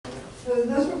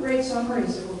those were great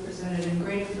summaries that were presented and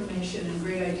great information and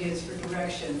great ideas for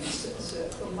direction. So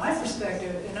from my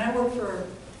perspective, and I work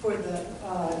for the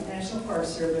National Park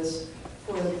Service,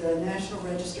 for the National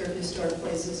Register of Historic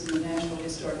Places and the National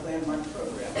Historic Landmark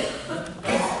Program,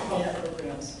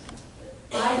 programs.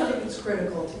 I think it's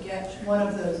critical to get one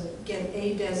of those, get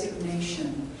a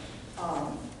designation,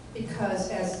 because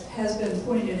as has been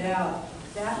pointed out,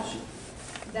 that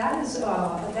is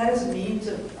a means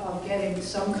of getting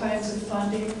some kinds of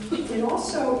funding. It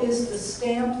also is the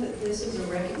stamp that this is a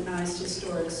recognized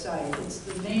historic site. It's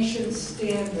the nation's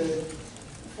standard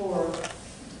for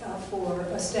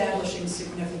establishing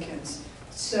significance.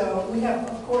 So we have,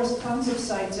 of course, tons of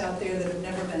sites out there that have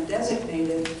never been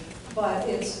designated, but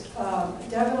it's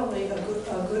definitely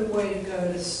a good way to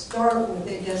go to start with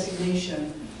a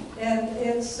designation. And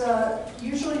it's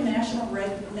usually National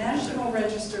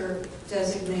Register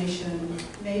designation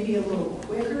may be a little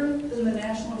quicker than the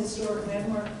National Historic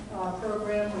Landmark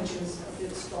Program, which is a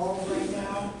bit stalled right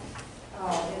now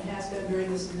and has been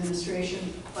during this administration.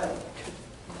 But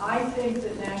I think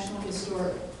that National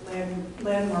Historic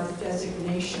Landmark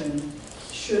designation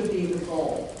should be the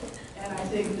goal. And I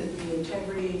think that the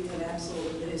integrity and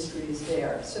absolute history is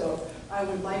there. So I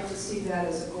would like to see that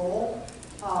as a goal.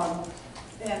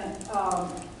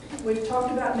 We've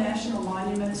talked about national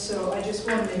monuments, so I just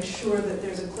want to make sure that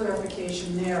there's a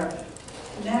clarification there.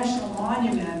 National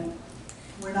monument,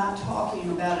 we're not talking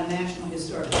about a National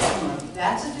Historic Landmark.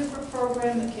 That's a different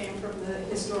program that came from the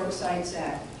Historic Sites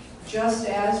Act. Just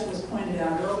as was pointed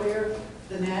out earlier,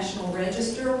 the National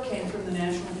Register came from the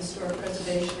National Historic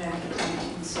Preservation Act of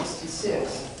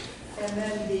 1966. And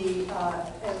then the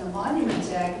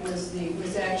Monuments Act was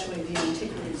actually the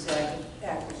Antiquities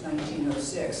Act of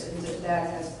 1906, and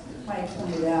that, as Mike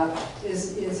pointed out,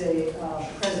 is a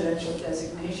presidential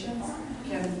designation.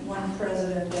 Can one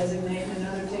president designate and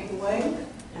another take away?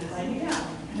 And finding out.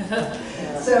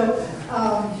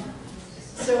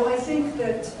 So I think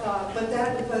that,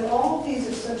 but all of these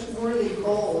are such worthy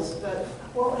goals. But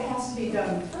what has to be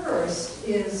done first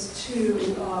is to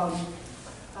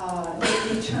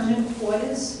determine what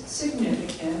is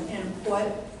significant and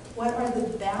what are the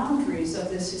boundaries of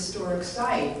this historic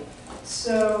site.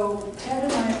 So Ted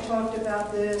and I have talked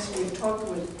about this. We've talked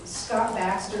with Scott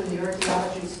Baxter, the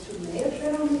archaeologist who may have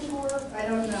been on the tour. I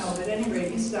don't know, but at any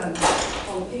rate,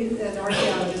 an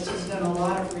archaeologist who's done a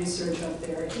lot of research up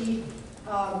there.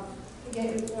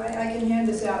 I can hand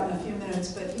this out in a few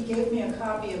minutes, but he gave me a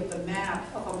copy of a map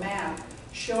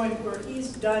showing where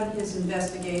he's done his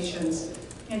investigations,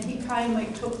 and he kindly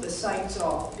took the sites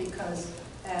off because,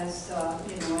 as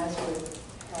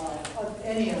with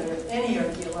any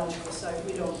archaeological site,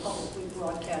 we don't publicly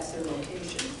broadcast their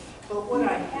location. But what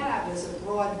I have is a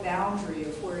broad boundary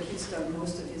of where he's done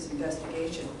most of his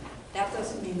investigation. That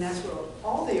doesn't mean that's where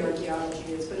all the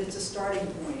archaeology is, but it's a starting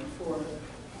point for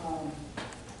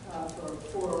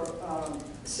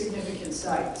significant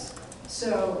sites.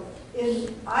 So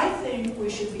I think we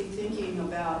should be thinking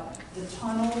about the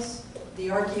tunnels,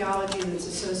 the archaeology that's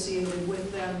associated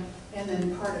with them, and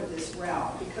then part of this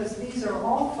route, because these are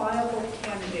all viable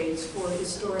candidates for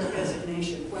historic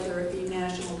designation, whether it be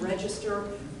National Register,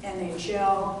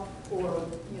 NHL, or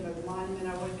the monument.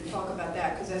 I won't even talk about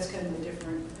that because that's kind of a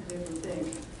different thing.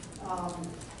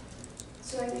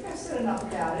 So I think I've said enough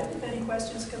about it. If any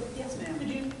questions come, yes, ma'am. Could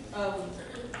you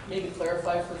maybe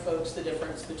clarify for folks the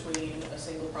difference between a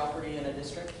single property and a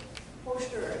district? Oh,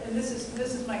 sure. And this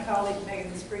is my colleague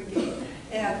Megan Springate.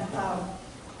 And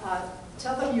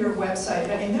tell them your website.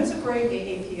 I mean, there's a great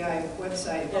API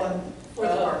website for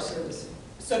the Park Service.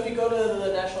 So if you go to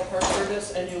the National Park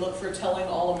Service and you look for Telling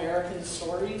All American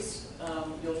Stories,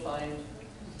 you'll find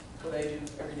what I do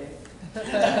every day.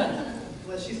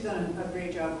 Well, she's done a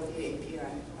great job with the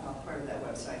API part of that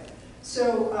website.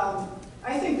 So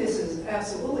I think this is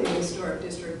absolutely a historic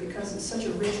district because it's such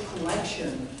a rich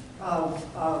collection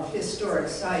of historic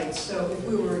sites. So if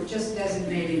we were just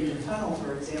designating the tunnel,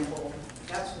 for example,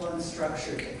 that's one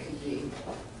structure that could be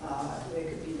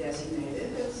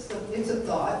designated. It's a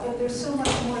thought, but there's so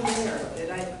much more there that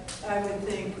I would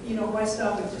think, why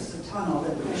stop with just a tunnel?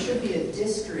 That there should be a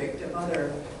district of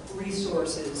other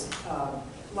resources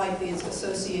like these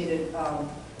associated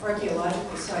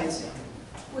archaeological sites,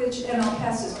 which, and I'll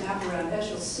pass this map around, as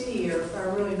you'll see, are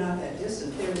really not that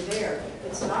distant. They're there.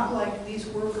 It's not like these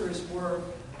workers were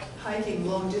hiking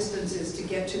long distances to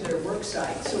get to their work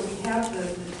site. So we have the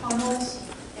tunnels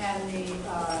and the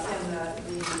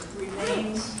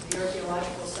remains, the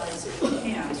archaeological sites at the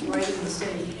camps, right in the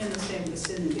same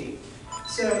vicinity.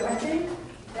 So I think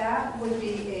that would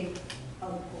be a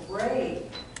great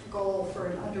goal for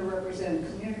an underrepresented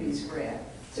communities grant.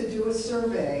 to do a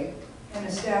survey and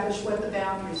establish what the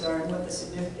boundaries are and what the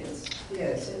significance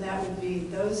is. And that would be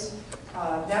those,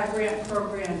 that grant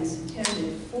program is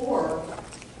intended for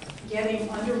getting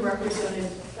underrepresented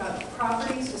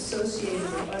properties associated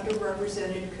with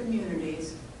underrepresented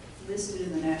communities listed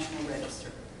in the National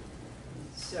Register.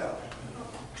 So.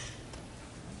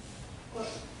 Well,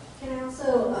 can I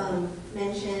also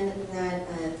mention that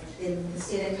in the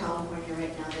state of California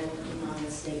right now, they're working on a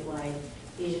statewide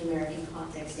Asian American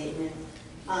context statement,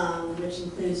 which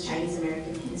includes Chinese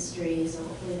American history, so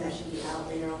hopefully that should be out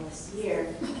later on this year.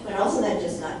 But also that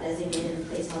just got designated and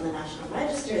placed on the National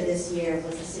Register this year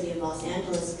was the city of Los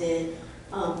Angeles did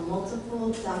multiple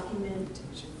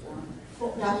documentation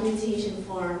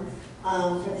form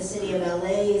for the city of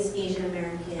LA's Asian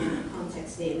American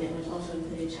context statement, which also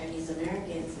included Chinese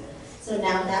Americans. So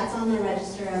now that's on the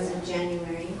register as of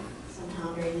January,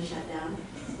 somehow during the shutdown,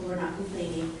 but we're not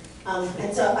complaining.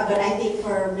 And so, but I think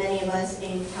for many of us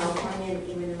in California and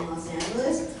even in Los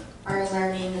Angeles are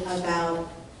learning about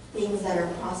things that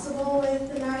are possible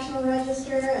with the National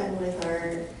Register and with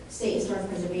our State Historic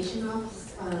Preservation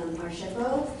Office, our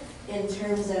SHPO, in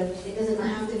terms of it doesn't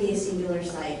have to be a singular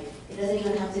site. It doesn't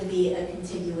even have to be a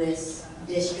contiguous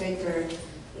district or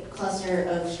a cluster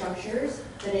of structures,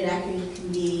 but it actually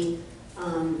can be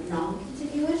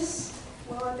non-contiguous.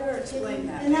 Well, I better explain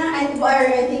that. And that, I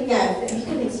think, yeah, if you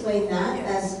can explain that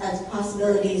as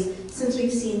possibilities, since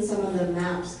we've seen some of the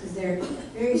maps, because they're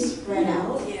very spread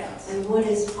out, Yes. and what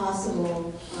is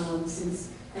possible and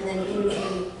then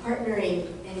in partnering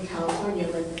in California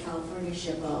with the California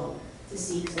SHPO to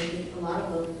see, because I think a lot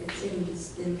of them,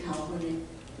 it's in California,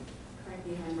 correct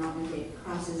me if I'm wrong, if it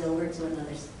crosses over to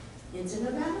another, into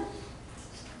Nevada?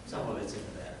 Some of it's in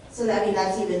Nevada. So that, I mean,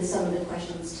 that's even some of the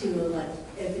questions too, like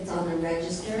if it's on the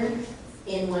register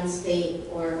in one state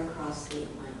or across state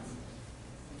lines.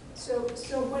 So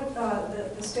what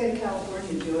the state of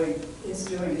California is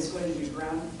going to be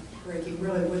groundbreaking,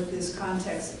 really, with this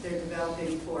context that they're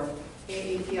developing for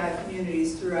AAPI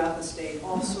communities throughout the state,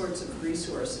 all sorts of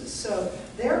resources. So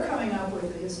they're coming up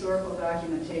with the historical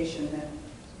documentation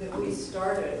that we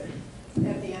started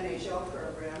at the NHL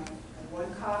program. And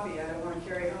one copy I don't want to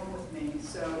carry home with me.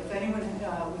 So if anyone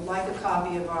would like a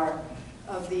copy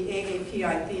of the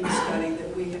AAPI theme study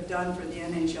that we have done for the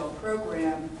NHL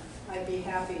program, I'd be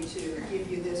happy to give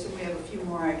you this, and we have a few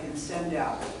more I can send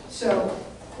out. So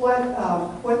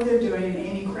what they're doing, and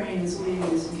Amy Crane is leading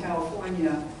this in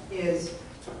California, is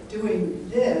doing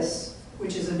this,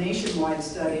 which is a nationwide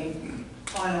study,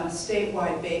 on a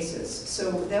statewide basis.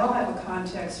 So they'll have a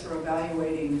context for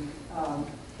evaluating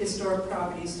historic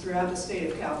properties throughout the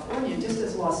state of California, just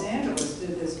as Los Angeles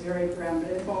did this very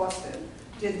groundbreaking, Boston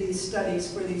did these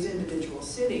studies for these individual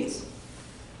cities.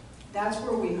 That's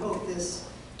where we hope this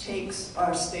takes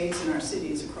our states and our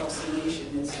cities across the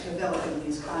nation, is developing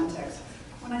these contexts.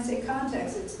 When I say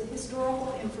context, it's the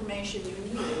historical information you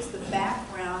need. It's the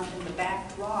background and the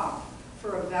backdrop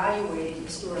for evaluating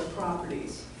historic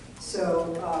properties.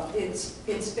 So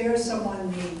it spares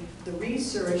someone the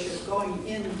research of going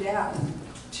in depth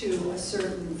to a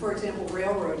certain, for example,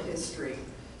 railroad history.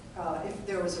 If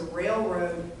there was a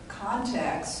railroad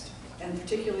context, and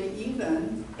particularly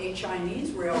even a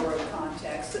Chinese railroad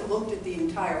context that looked at the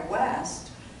entire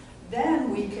West,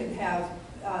 then we could have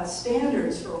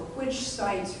standards for which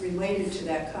sites related to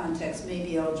that context may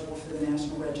be eligible for the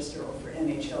National Register or for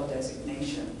NHL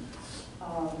designation.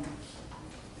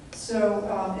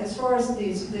 As far as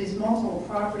these multiple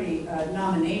property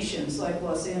nominations like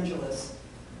Los Angeles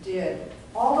did,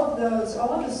 all of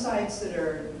the sites that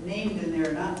are named in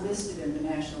there are not listed in the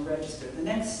National Register. The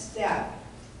next step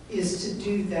is to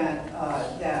do that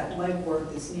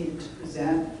legwork that's needed to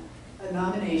present a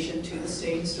nomination to the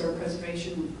State Historic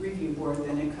Preservation Review Board,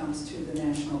 then it comes to the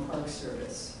National Park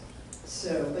Service.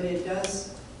 So, but it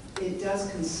does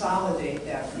consolidate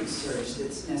that research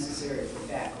that's necessary for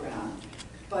background.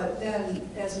 But then,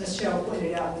 as Michelle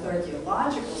pointed out, with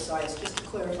archaeological sites, just to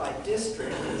clarify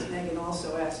district, because Megan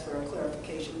also asked for a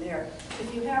clarification there,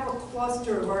 if you have a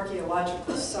cluster of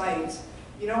archaeological sites,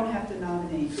 you don't have to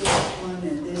nominate this one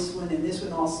and this one and this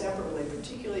one all separately,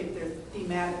 particularly if they're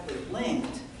thematically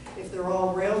linked. If they're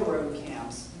all railroad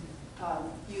camps,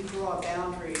 you draw a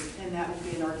boundary, and that would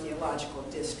be an archaeological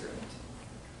district.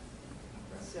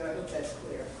 So I hope that's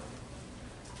clear.